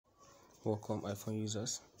Welcome iPhone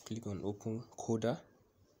users. Click on open Koder.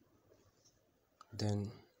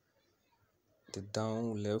 Then the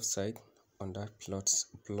down left side on that plus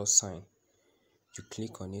sign, you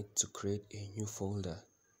click on it to create a new folder.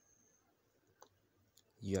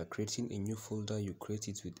 You are creating a new folder. You create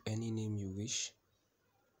it with any name you wish.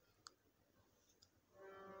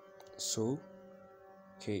 So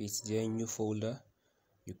okay, it's there, new folder.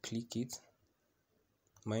 You click it.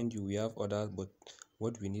 Mind you, we have others, but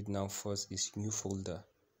what we need now first is new folder.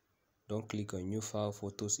 Don't click on new file,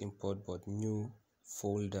 photos, import, but new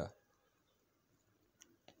folder.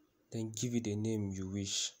 Then give it a name you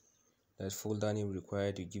wish. That folder name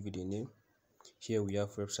required, you give it a name. Here we have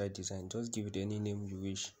website design. Just give it any name you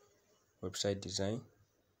wish. Website design.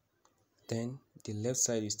 Then the left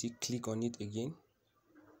side, you still click on it again.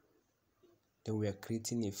 Then we are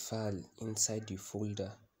creating a file inside the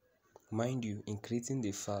folder. Mind you, in creating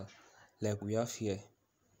the file, like we have here,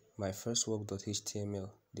 my first work.html,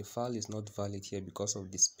 the file is not valid here because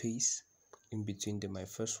of the space in between the my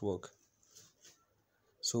first work.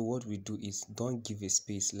 So what we do is, don't give a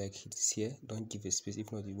space like it is here. Don't give a space,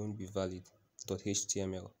 if not it won't be valid.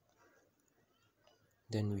 .html.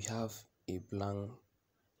 Then we have a blank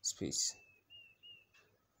space.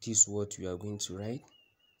 This is what we are going to write.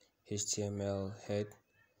 HTML head,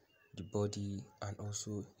 the body, and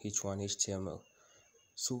also h1 HTML.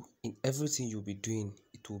 So in everything you'll be doing,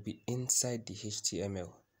 it will be inside the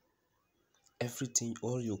HTML. Everything,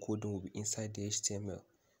 all your coding will be inside the HTML.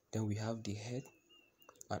 Then we have the head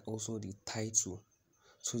and also the title.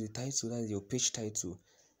 So the title, that's your page title.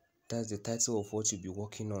 That's the title of what you'll be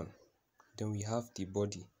working on. Then we have the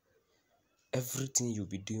body. Everything you'll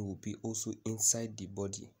be doing will be also inside the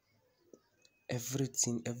body.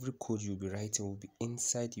 Everything, every code you'll be writing will be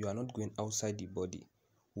inside. You are not going outside the body.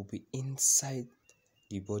 Will be inside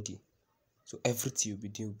the body. So everything you'll be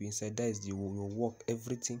doing will be inside. That is your work.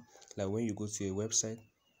 Everything, like when you go to a website,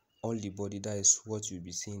 all the body, that is what you'll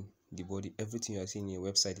be seeing. The body, everything you are seeing in your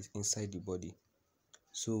website is inside the body.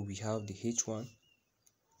 So we have the H1,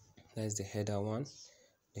 that's the header one.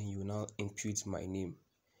 Then you now input my name.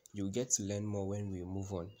 You get to learn more when we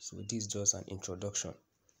move on. So this is just an introduction.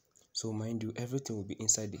 So mind you, everything will be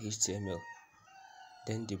inside the HTML.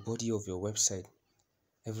 Then the body of your website,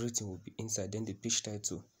 everything will be inside. Then the page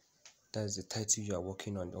title, that's the title you are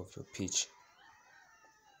working on of your page.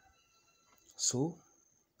 So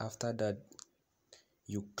after that,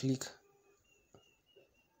 you click,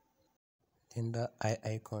 then that eye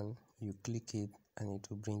icon, you click it and it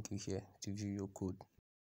will bring you here to view your code.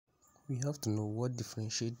 We have to know what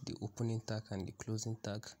differentiates the opening tag and the closing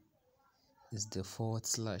tag is the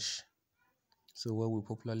 /. So what we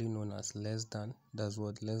popularly known as less than, that's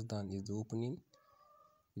what less than is the opening.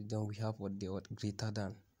 Then we have what the greater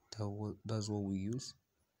than, that's what we use.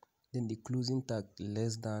 Then the closing tag,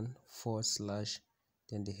 less than, /,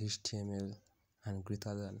 then the HTML and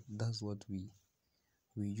greater than, that's what we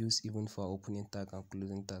use even for our opening tag and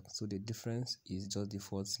closing tag. So the difference is just the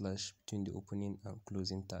 / between the opening and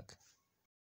closing tag.